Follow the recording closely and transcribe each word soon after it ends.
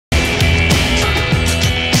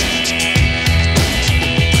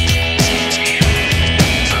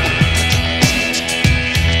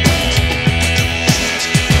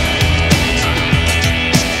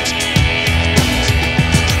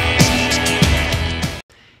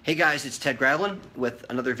Hey guys, it's Ted Gradlin with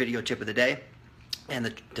another video tip of the day.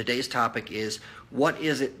 And today's topic is, what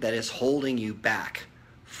is it that is holding you back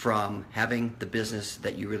from having the business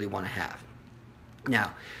that you really want to have?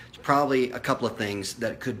 Now, it's probably a couple of things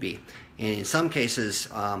that it could be. And in some cases,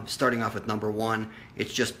 starting off with number one,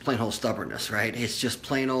 it's just plain old stubbornness, right? It's just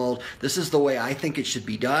plain old, this is the way I think it should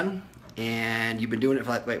be done, and you've been doing it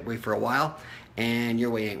that way for a while, and your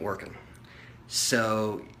way ain't working.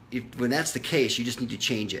 So when that's the case, you just need to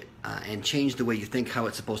change it and change the way you think how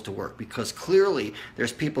it's supposed to work, because clearly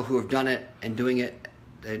there's people who have done it and doing it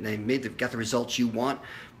and they've got the results you want.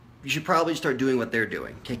 You should probably start doing what they're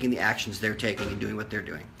doing, taking the actions they're taking and doing what they're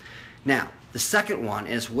doing. Now, the second one,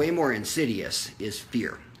 and it's way more insidious, is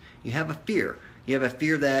fear. You have a fear. You have a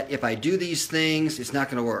fear that if I do these things, it's not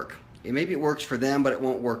going to work. Maybe it works for them, but it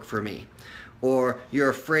won't work for me. Or you're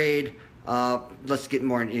afraid. Let's get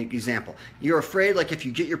more an example. You're afraid, like, if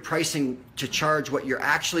you get your pricing to charge what you're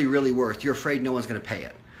actually really worth, you're afraid no one's going to pay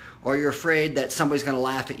it. Or you're afraid that somebody's going to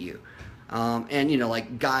laugh at you. And, you know,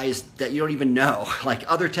 like guys that you don't even know, like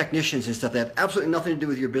other technicians and stuff that have absolutely nothing to do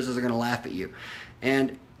with your business are going to laugh at you.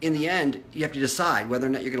 And in the end, you have to decide whether or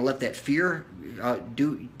not you're going to let that fear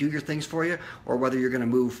do your things for you, or whether you're going to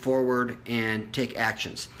move forward and take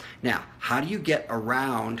actions. Now, how do you get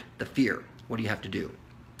around the fear? What do you have to do?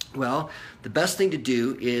 Well, the best thing to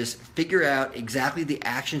do is figure out exactly the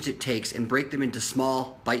actions it takes and break them into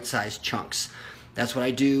small, bite-sized chunks. That's what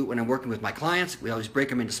I do when I'm working with my clients. We always break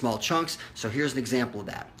them into small chunks. So here's an example of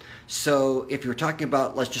that. So if you're talking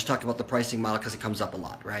about, let's just talk about the pricing model because it comes up a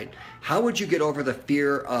lot, right? How would you get over the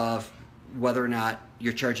fear of whether or not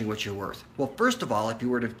you're charging what you're worth? Well, first of all, if you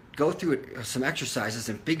were to go through some exercises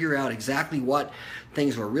and figure out exactly what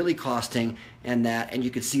things were really costing and you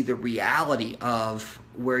could see the reality of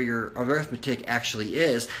where your arithmetic actually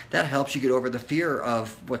is, that helps you get over the fear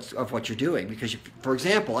of what you're doing. Because, for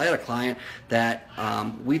example, I had a client that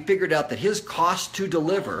we figured out that his cost to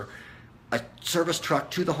deliver a service truck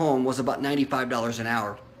to the home was about $95 an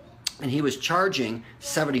hour, and he was charging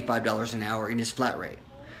 $75 an hour in his flat rate.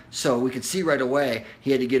 So we could see right away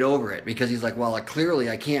he had to get over it, because he's like, well, clearly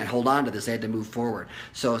I can't hold on to this. I had to move forward.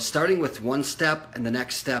 So starting with one step and the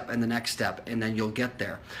next step and the next step, and then you'll get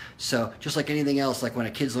there. So just like anything else, like when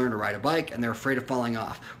a kid's learn to ride a bike and they're afraid of falling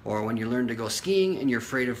off, or when you learn to go skiing and you're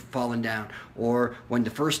afraid of falling down, or when the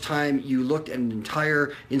first time you looked at an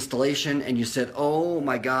entire installation and you said, oh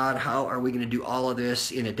my God, how are we going to do all of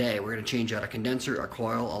this in a day? We're going to change out a condenser, a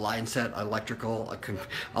coil, a line set, electrical,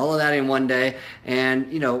 all of that in one day.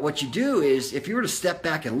 And, you know, what you do is, if you were to step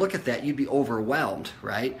back and look at that, you'd be overwhelmed,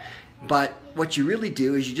 right? But what you really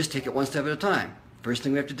do is you just take it one step at a time. First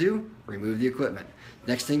thing we have to do, remove the equipment.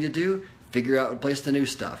 Next thing to do, figure out and place the new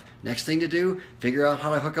stuff. Next thing to do, figure out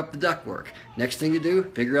how to hook up the ductwork. Next thing to do,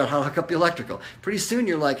 figure out how to hook up the electrical. Pretty soon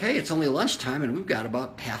you're like, hey, it's only lunchtime and we've got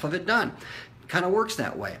about half of it done. It kind of works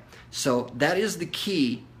that way. So that is the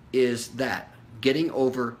key, is that getting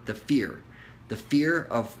over the fear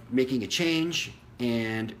of making a change.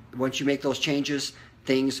 And once you make those changes,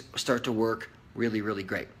 things start to work really, really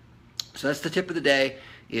great. So that's the tip of the day,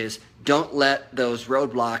 is don't let those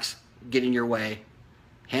roadblocks get in your way.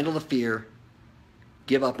 Handle the fear,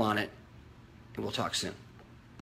 give up on it, and we'll talk soon.